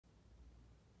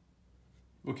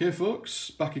Okay folks,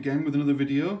 back again with another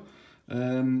video.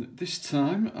 This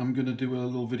time I'm going to do a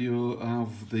little video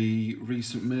of the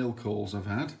recent mail calls I've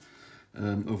had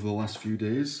over the last few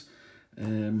days.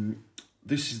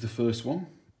 This is the first one,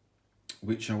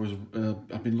 which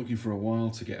I've been looking for a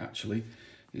while to get actually.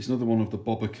 It's another one of the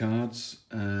Boba cards.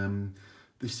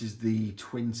 This is the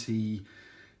 20D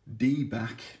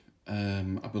back,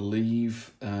 I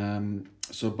believe.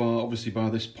 So obviously by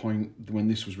this point, when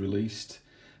this was released,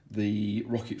 the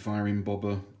rocket firing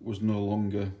Boba was no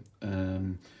longer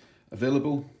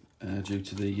available due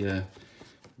to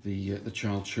the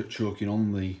child choking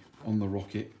on the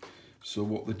rocket. So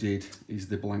what they did is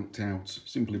they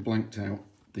simply blanked out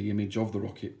the image of the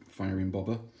rocket firing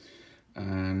Boba,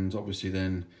 and obviously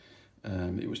then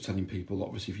it was telling people,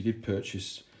 obviously, if you did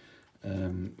purchase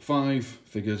 5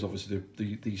 figures, obviously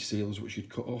these seals which you'd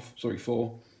cut off, sorry,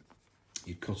 4,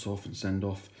 you'd cut off and send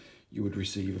off, you would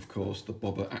receive, of course, the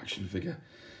Boba action figure.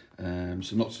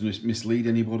 So not to mislead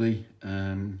anybody,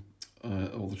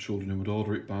 all the children who would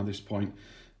order it by this point,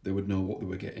 they would know what they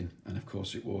were getting. And of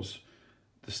course it was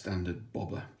the standard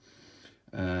Boba.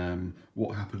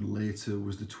 What happened later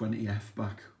was the 20F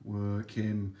back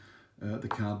came, the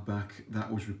card back, that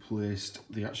was replaced.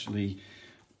 They actually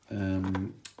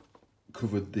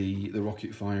covered the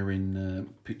rocket firing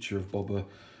picture of Boba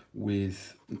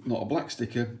with not a black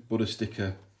sticker, but a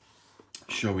sticker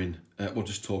showing, well,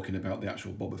 just talking about the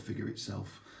actual Boba figure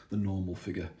itself, the normal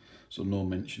figure. So no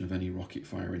mention of any rocket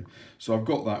firing. So I've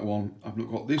got that one. I've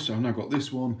got this. I've now got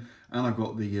this one, and I've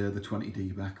got the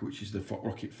 20D back, which is the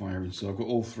rocket firing. So I've got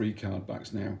all 3 card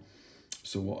backs now.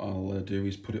 So what I'll do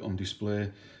is put it on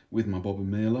display with my Boba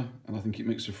mailer, and I think it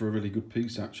makes for a really good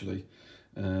piece actually.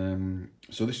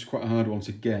 So this is quite a hard one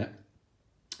to get.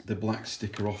 The black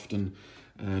sticker often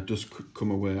does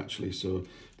come away actually. So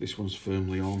this one's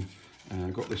firmly on.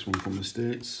 I got this one from the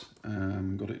States,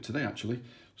 got it today actually,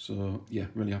 so yeah,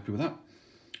 really happy with that.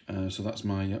 So that's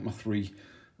my my 3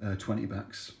 20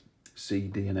 backs, C,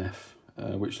 D and F,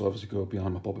 which will obviously go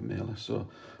behind my Boba mailer. So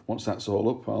once that's all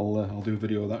up, I'll do a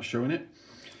video of that showing it.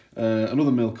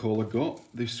 Another mail call I got,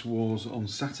 this was on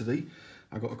Saturday.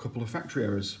 I got a couple of factory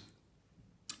errors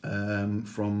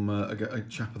from a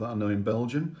chap that I know in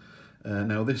Belgium.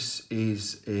 Now this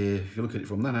is, if you look at it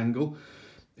from that angle,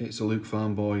 it's a Luke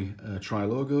Farmboy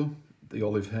tri-logo, the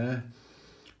olive hair.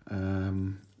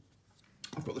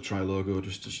 I've got the tri-logo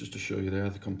just to show you there,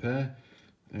 the compare.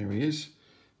 There he is.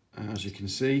 As you can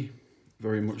see,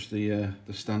 very much the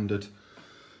standard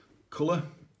colour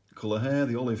hair,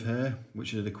 the olive hair,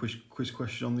 which I did a quiz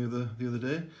question on the other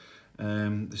day.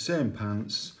 The same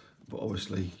pants, but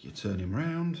obviously you turn him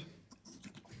round,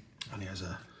 and he has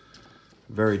a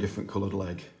very different coloured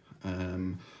leg.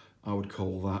 I would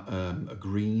call that a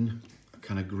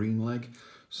kind of green leg.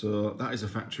 So that is a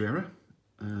factory error.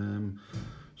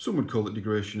 Some would call it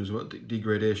degradation as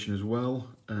well.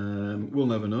 We'll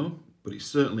never know, but it's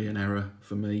certainly an error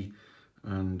for me,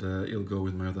 and it'll go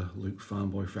with my other Luke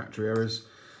Farmboy factory errors.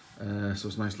 So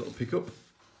it's a nice little pickup.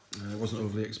 It wasn't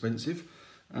overly expensive,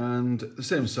 and the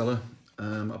same seller.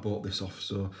 I bought this off.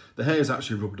 So the hair is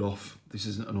actually rubbed off. This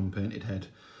isn't an unpainted head.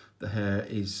 The hair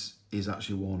is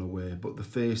actually worn away, but the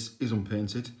face is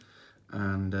unpainted,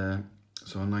 and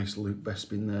so a nice Luke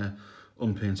Bespin there,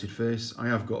 unpainted face. I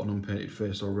have got an unpainted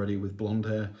face already with blonde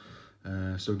hair,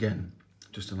 so again,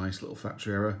 just a nice little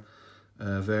factory error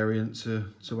variant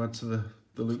to add to the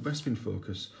Luke Bespin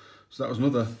focus. So that was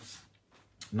another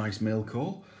nice mail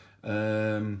call.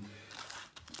 Another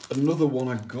one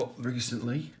I got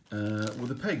recently were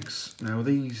the pegs. Now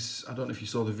these, I don't know if you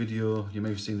saw the video, you may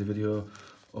have seen the video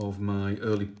of my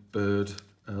early bird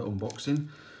unboxing,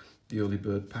 the early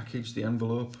bird package, the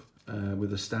envelope with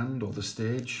the stand, or the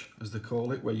stage as they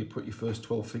call it, where you put your first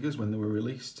 12 figures when they were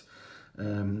released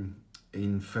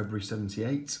in February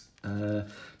 78.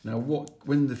 Now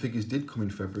when the figures did come in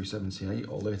February 78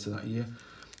 or later that year,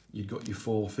 you'd got your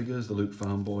 4 figures, the Luke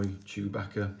Farmboy,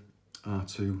 Chewbacca,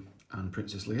 R2 and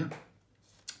Princess Leia.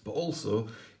 But also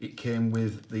it came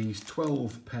with these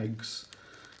 12 pegs,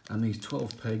 and these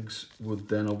 12 pegs would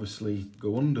then obviously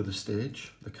go under the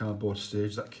stage, the cardboard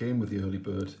stage that came with the early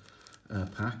bird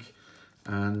pack,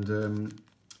 and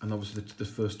obviously the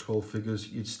first 12 figures,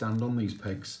 you'd stand on these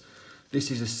pegs.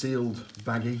 This is a sealed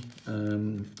baggie.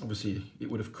 Obviously it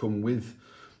would have come with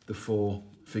the 4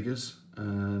 figures,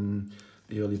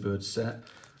 the early bird set.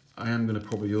 I am going to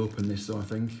probably open this though, I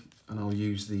think, and I'll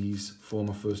use these for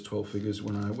my first 12 figures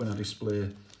when I display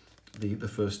the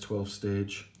first 12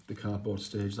 stage, the cardboard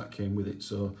stage that came with it.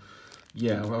 So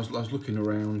yeah, I was looking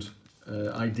around,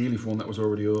 ideally for one that was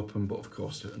already open, but of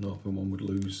course an open one would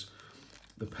lose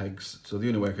pegs. So the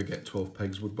only way I could get 12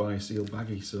 pegs would buy a sealed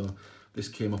baggie. So this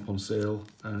came up on sale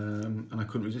and I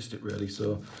couldn't resist it really.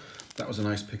 So that was a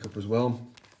nice pickup as well.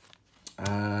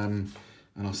 And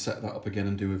I'll set that up again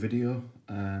and do a video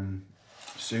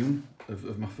soon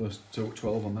of my first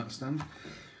 12 on that stand.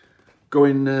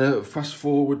 Going fast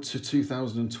forward to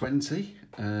 2020,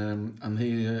 and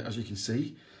here, as you can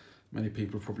see, many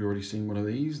people have probably already seen one of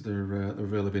these. They're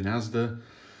available in Asda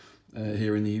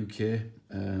here in the UK,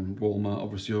 Walmart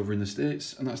obviously over in the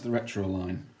States, and that's the retro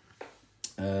line.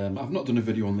 I've not done a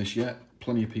video on this yet,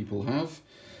 plenty of people have.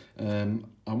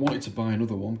 I wanted to buy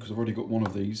another one because I've already got one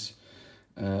of these,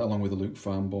 along with the Luke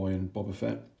Farmboy and Boba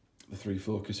Fett, the three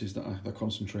focuses that I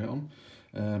concentrate on.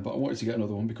 But I wanted to get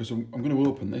another one because I'm going to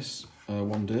open this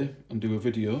one day and do a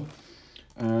video.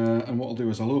 And what I'll do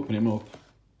is I'll open him up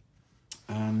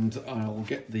and I'll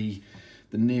get the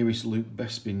nearest Luke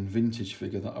Bespin vintage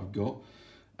figure that I've got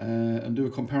and do a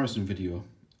comparison video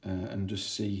and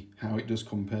just see how it does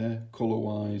compare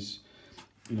colour-wise,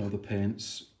 you know, the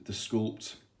paints, the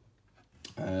sculpt.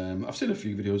 I've seen a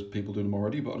few videos of people doing them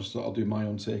already, but I just thought I'll do my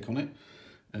own take on it.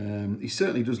 He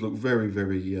certainly does look very,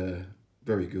 very,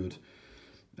 very good.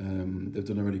 They've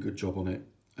done a really good job on it.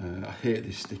 I hate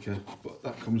this sticker, but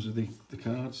that comes with the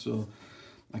card, so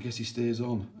I guess he stays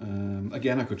on.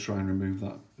 Again, I could try and remove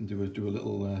that and do a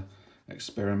little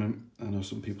experiment. I know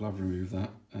some people have removed that.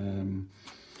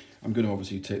 I'm going to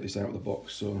obviously take this out of the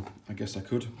box, so I guess I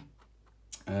could.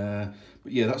 But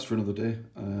yeah, that's for another day.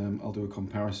 I'll do a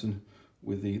comparison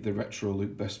with the retro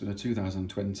Luke Bespin of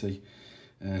 2020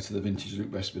 to the vintage Luke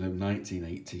Bespin of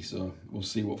 1980. So we'll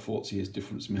see what 40 years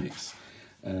difference makes.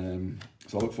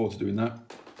 So I look forward to doing that.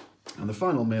 And the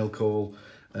final mail call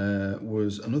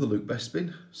was another Luke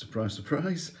Bespin, surprise,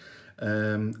 surprise,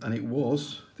 and it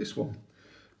was this one.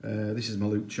 This is my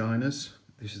Luke Chinas.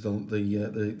 This is the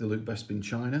Luke Bespin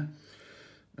China.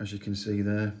 As you can see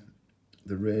there,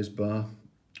 the raised bar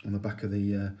on the back of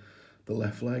the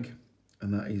left leg,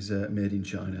 and that is made in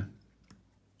China.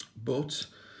 But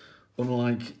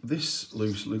unlike this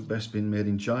Luke Bespin made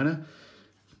in China,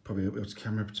 probably won't be able to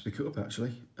camera to pick it up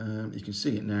actually. You can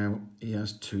see it now, he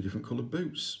has two different coloured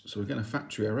boots. So again, a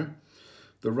factory error.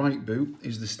 The right boot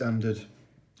is the standard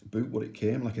boot, what it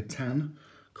came, like a tan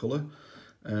colour.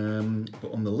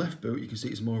 But on the left boot, you can see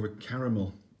it's more of a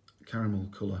caramel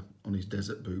colour on his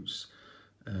desert boots.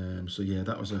 So yeah,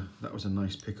 that was a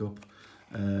nice pickup.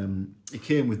 It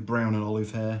came with brown and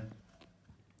olive hair.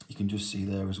 You can just see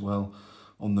there as well.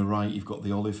 On the right, you've got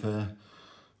the olive hair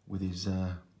with his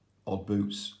odd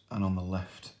boots, and on the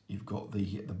left you've got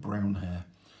the brown hair.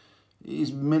 It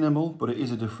is minimal, but there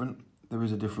is a different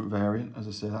variant. As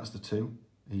I say, that's the two.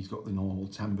 He's got the normal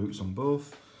tan boots on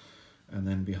both, and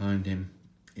then behind him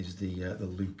is the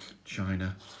Luke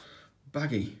China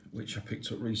baggie, which I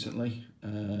picked up recently,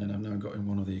 and I've now got in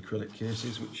one of the acrylic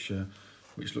cases,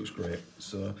 which looks great.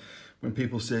 So when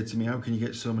people say to me, how can you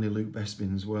get so many Luke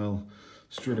Bespins? Well,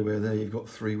 straight away there you've got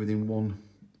three within one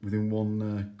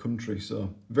country,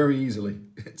 so very easily,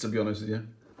 to be honest with you.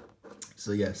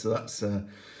 So yeah, so that's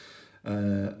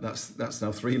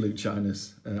now three Luke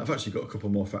Chinas. I've actually got a couple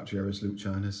more factory errors Luke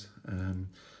Chinas.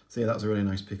 So yeah, that's a really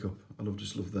nice pickup. I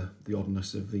just love the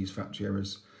oddness of these factory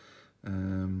errors.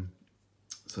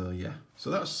 So yeah, so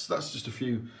that's just a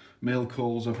few mail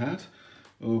calls I've had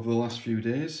over the last few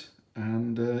days,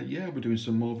 and yeah, we're doing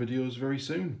some more videos very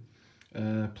soon.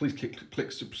 Please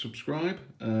click subscribe.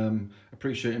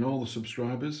 Appreciating all the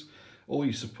subscribers, all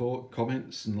your support,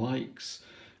 comments and likes,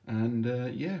 and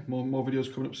yeah, more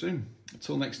videos coming up soon.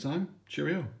 Until next time,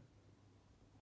 cheerio.